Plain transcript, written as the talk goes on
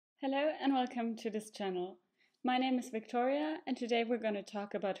Hello and welcome to this channel. My name is Victoria and today we're going to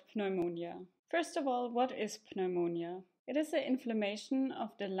talk about pneumonia. First of all, what is pneumonia? It is an inflammation of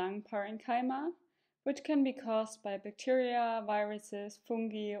the lung parenchyma, which can be caused by bacteria, viruses,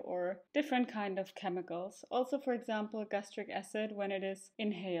 fungi, or different kind of chemicals. Also, for example, gastric acid when it is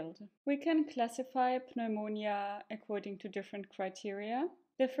inhaled. We can classify pneumonia according to different criteria.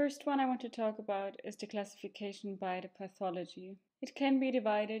 The first one I want to talk about is the classification by the pathology. It can be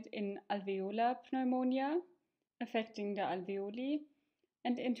divided in alveolar pneumonia, affecting the alveoli,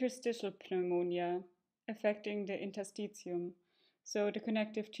 and interstitial pneumonia, affecting the interstitium, so the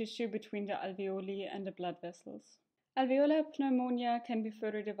connective tissue between the alveoli and the blood vessels. Alveolar pneumonia can be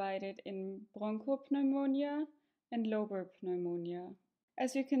further divided in bronchopneumonia and lobar pneumonia.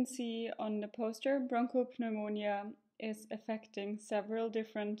 As you can see on the poster, bronchopneumonia is affecting several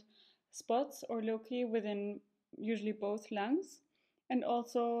different spots or loci within usually both lungs, and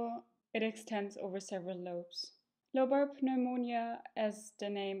also it extends over several lobes. Lobar pneumonia, as the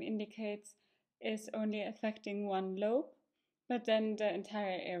name indicates, is only affecting one lobe, but then the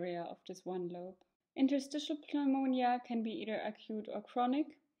entire area of this one lobe. Interstitial pneumonia can be either acute or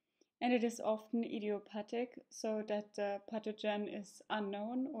chronic, and it is often idiopathic, so that the pathogen is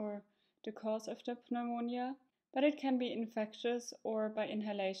unknown or the cause of the pneumonia, but it can be infectious or by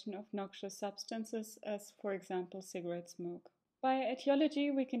inhalation of noxious substances, as for example cigarette smoke. By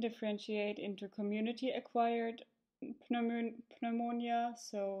etiology, we can differentiate into community-acquired pneumonia,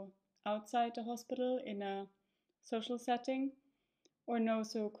 so outside the hospital in a social setting, or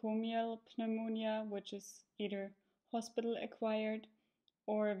nosocomial pneumonia, which is either hospital-acquired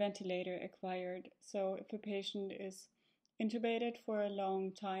or ventilator-acquired. So if a patient is intubated for a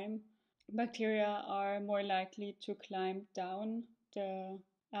long time, bacteria are more likely to climb down the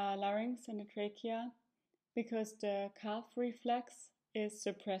larynx and the trachea because the cough reflex is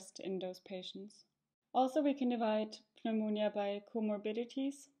suppressed in those patients. Also, we can divide pneumonia by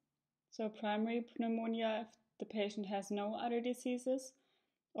comorbidities. So primary pneumonia if the patient has no other diseases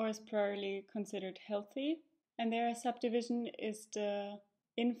or is priorly considered healthy. And their subdivision is the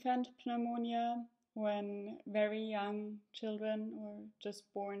infant pneumonia, when very young children or just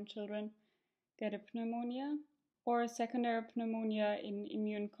born children get a pneumonia, or secondary pneumonia in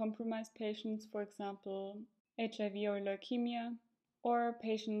immune-compromised patients, for example, HIV or leukemia, or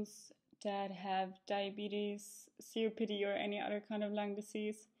patients that have diabetes, COPD, or any other kind of lung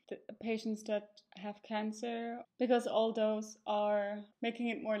disease, patients that have cancer, because all those are making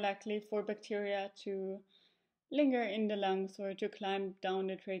it more likely for bacteria to linger in the lungs or to climb down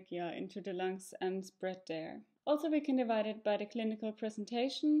the trachea into the lungs and spread there. Also, we can divide it by the clinical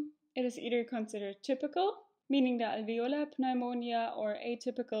presentation. It is either considered typical, meaning the alveolar pneumonia, or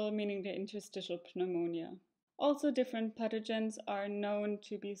atypical, meaning the interstitial pneumonia. Also, different pathogens are known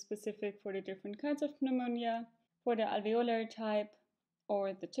to be specific for the different kinds of pneumonia. For the alveolar type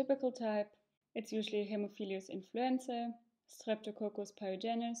or the typical type, it's usually Haemophilus influenzae, Streptococcus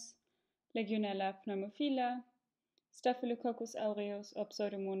pyogenes, Legionella pneumophila, Staphylococcus aureus or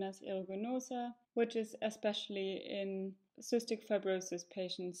Pseudomonas aeruginosa, which is especially in cystic fibrosis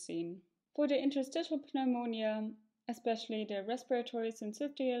patients seen. For the interstitial pneumonia, especially the respiratory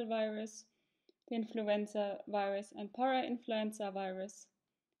syncytial virus, the influenza virus and parainfluenza virus,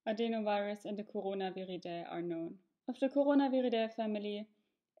 adenovirus and the coronaviridae are known. Of the coronaviridae family,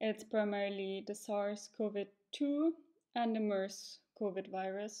 it's primarily the SARS-CoV-2 and the MERS-CoV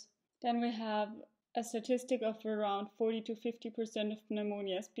virus. Then we have a statistic of around 40 to 50% of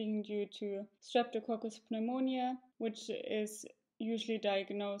pneumonias being due to Streptococcus pneumonia, which is usually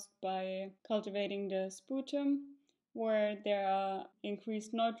diagnosed by cultivating the sputum, where there are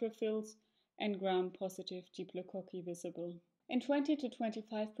increased neutrophils and gram-positive diplococci visible. In 20 to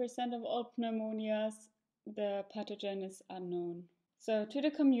 25% of all pneumonias, the pathogen is unknown. So to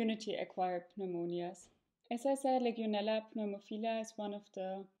the community-acquired pneumonias. As I said, Legionella pneumophila is one of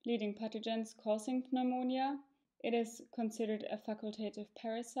the leading pathogens causing pneumonia. It is considered a facultative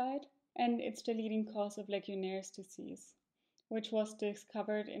parasite, and it's the leading cause of Legionnaire's disease, which was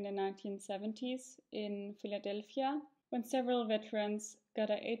discovered in the 1970s in Philadelphia, when several veterans got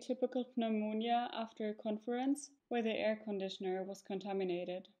an atypical pneumonia after a conference where the air conditioner was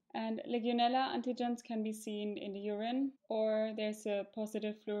contaminated. And Legionella antigens can be seen in the urine, or there's a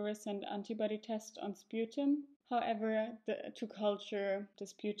positive fluorescent antibody test on sputum. However, to culture the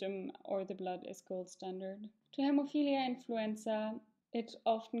sputum or the blood is gold standard. To Haemophilia influenza, it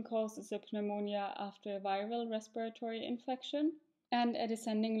often causes a pneumonia after a viral respiratory infection, And a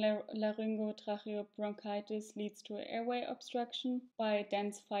descending laryngotracheobronchitis leads to airway obstruction by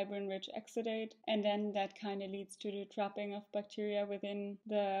dense fibrin-rich exudate, and then that kind of leads to the trapping of bacteria within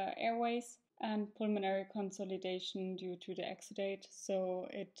the airways and pulmonary consolidation due to the exudate, so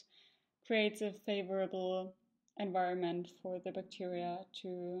it creates a favorable environment for the bacteria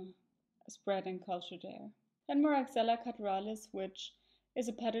to spread and culture there. Then Moraxella catarrhalis, which is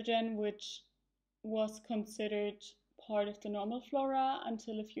a pathogen which was considered part of the normal flora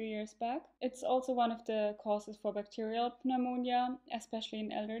until a few years back. It's also one of the causes for bacterial pneumonia, especially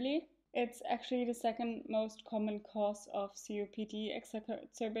in elderly. It's actually the second most common cause of COPD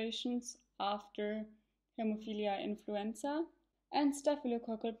exacerbations after Haemophilus influenza. And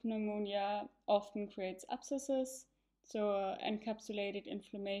staphylococcal pneumonia often creates abscesses, so encapsulated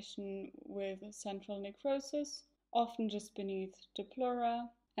inflammation with central necrosis, often just beneath the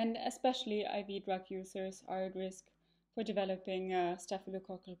pleura, and especially IV drug users are at risk for developing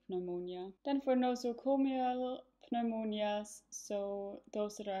staphylococcal pneumonia. Then for nosocomial pneumonias, so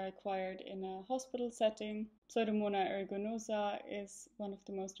those that are acquired in a hospital setting, Pseudomonas aeruginosa is one of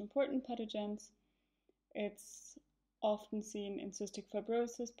the most important pathogens. It's often seen in cystic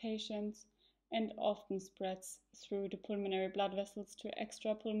fibrosis patients and often spreads through the pulmonary blood vessels to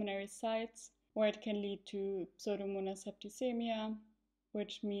extrapulmonary sites, where it can lead to Pseudomonas septicemia,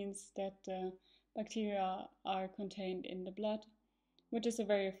 which means that the bacteria are contained in the blood, which is a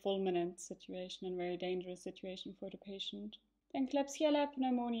very fulminant situation and very dangerous situation for the patient. Then Klebsiella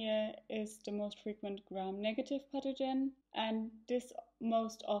pneumoniae is the most frequent gram-negative pathogen, and this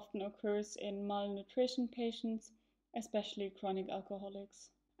most often occurs in malnutrition patients, especially chronic alcoholics.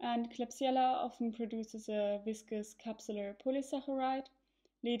 And Klebsiella often produces a viscous capsular polysaccharide,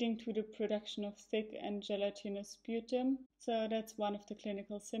 leading to the production of thick and gelatinous sputum. So that's one of the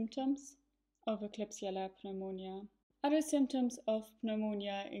clinical symptoms of a Klebsiella pneumonia. Other symptoms of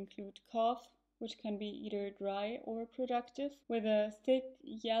pneumonia include cough, which can be either dry or productive, with a thick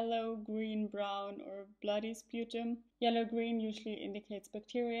yellow, green, brown, or bloody sputum. Yellow-green usually indicates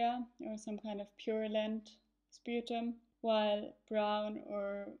bacteria or some kind of purulent sputum, while brown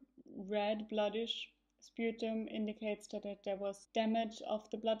or red, bloodish sputum indicates that there was damage of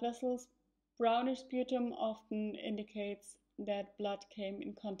the blood vessels. Brownish sputum often indicates that blood came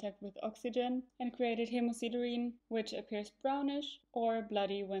in contact with oxygen and created hemosiderin, which appears brownish or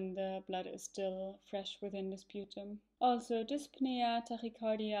bloody when the blood is still fresh within the sputum. Also, dyspnea,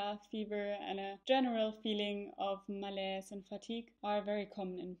 tachycardia, fever, and a general feeling of malaise and fatigue are very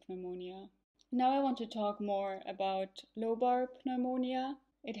common in pneumonia. Now I want to talk more about lobar pneumonia.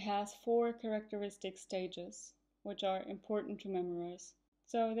 It has 4 characteristic stages, which are important to memorize.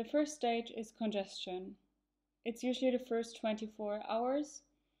 So the first stage is congestion. It's usually the first 24 hours,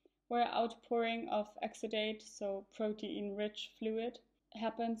 where outpouring of exudate, so protein-rich fluid,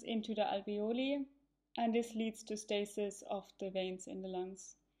 happens into the alveoli, and this leads to stasis of the veins in the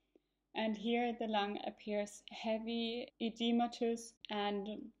lungs. And here the lung appears heavy, edematous, and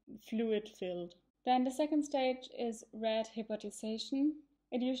fluid-filled. Then the second stage is red hepatization.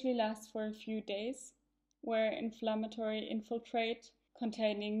 It usually lasts for a few days, where inflammatory infiltrate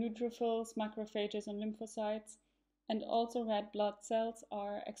containing neutrophils, macrophages, and lymphocytes, and also red blood cells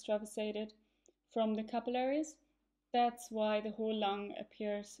are extravasated from the capillaries. That's why the whole lung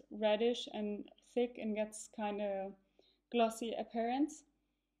appears reddish and thick and gets kind of glossy appearance.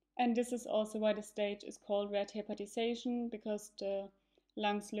 And this is also why the stage is called red hepatization, because the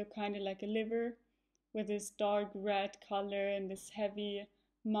lungs look kind of like a liver with this dark red color and this heavy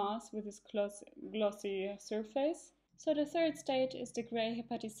mass with this glossy surface. So the third stage is the gray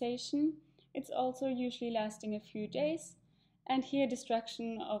hepatization. It's also usually lasting a few days, and here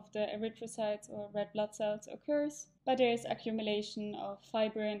destruction of the erythrocytes or red blood cells occurs, but there is accumulation of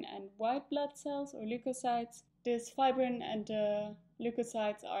fibrin and white blood cells or leukocytes. This fibrin and the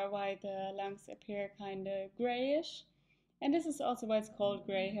leukocytes are why the lungs appear kind of grayish, and this is also why it's called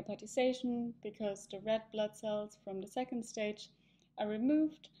gray hepatization, because the red blood cells from the second stage are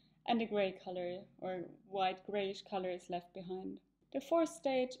removed and the gray color or white grayish color is left behind. The fourth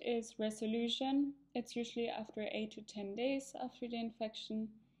stage is resolution. It's usually after 8 to 10 days after the infection,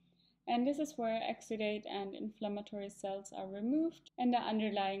 and this is where exudate and inflammatory cells are removed and the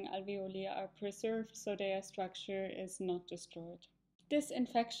underlying alveoli are preserved so their structure is not destroyed. This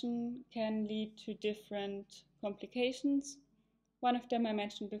infection can lead to different complications. One of them I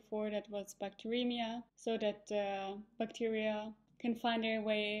mentioned before, that was bacteremia, so that bacteria can find their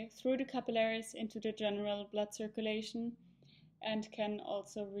way through the capillaries into the general blood circulation and can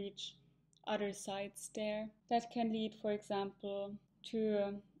also reach other sites there. That can lead, for example,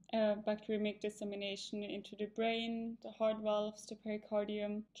 to bacteremic dissemination into the brain, the heart valves, the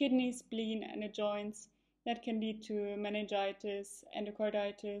pericardium, kidney, spleen, and the joints. That can lead to meningitis,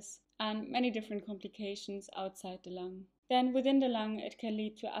 endocarditis, and many different complications outside the lung. Then within the lung, it can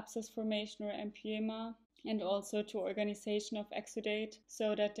lead to abscess formation or empyema, and also to organization of exudate,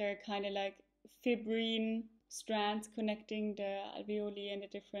 so that they're kind of like fibrin strands connecting the alveoli and the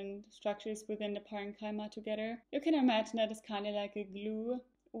different structures within the parenchyma together. You can imagine that it's kind of like a glue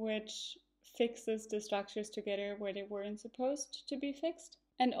which fixes the structures together where they weren't supposed to be fixed.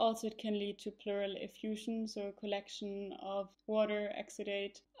 And also it can lead to pleural effusion, so a collection of water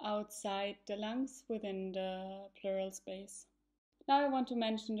exudate outside the lungs within the pleural space. Now I want to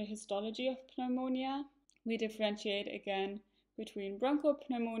mention the histology of pneumonia. We differentiate again between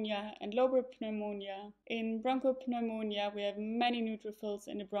bronchopneumonia and lobar pneumonia. In bronchopneumonia, we have many neutrophils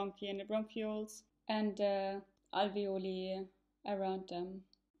in the bronchi and the bronchioles and the alveoli around them.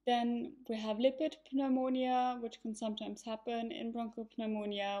 Then we have lipid pneumonia, which can sometimes happen in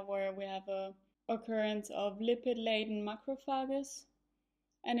bronchopneumonia, where we have an occurrence of lipid-laden macrophages.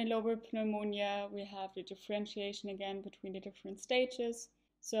 And in lobar pneumonia, we have the differentiation again between the different stages.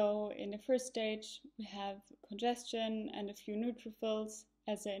 So in the first stage, we have congestion and a few neutrophils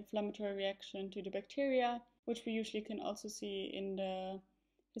as an inflammatory reaction to the bacteria, which we usually can also see in the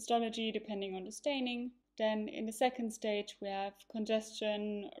histology depending on the staining. Then in the second stage, we have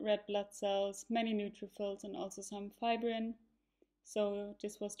congestion, red blood cells, many neutrophils, and also some fibrin. So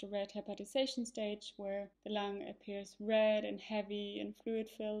this was the red hepatization stage, where the lung appears red and heavy and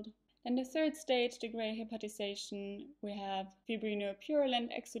fluid-filled. Then the third stage, the gray hepatization, we have fibrinopurulent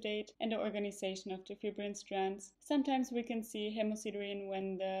exudate and the organization of the fibrin strands. Sometimes we can see hemosiderin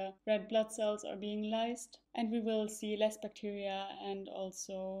when the red blood cells are being lysed, and we will see less bacteria and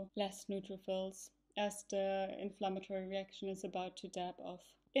also less neutrophils as the inflammatory reaction is about to dab off.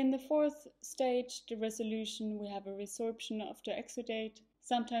 In the fourth stage, the resolution, we have a resorption of the exudate.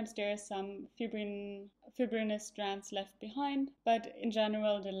 Sometimes there are some fibrinous strands left behind, but in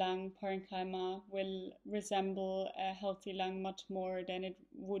general the lung parenchyma will resemble a healthy lung much more than it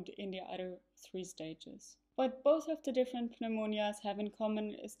would in the other three stages. What both of the different pneumonias have in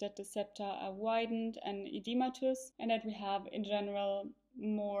common is that the septa are widened and edematous, and that we have in general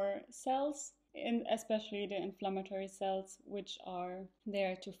more cells, especially the inflammatory cells, which are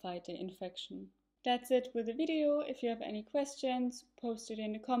there to fight the infection. That's it with the video. If you have any questions, post it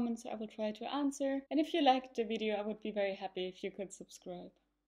in the comments. I will try to answer. And if you liked the video, I would be very happy if you could subscribe.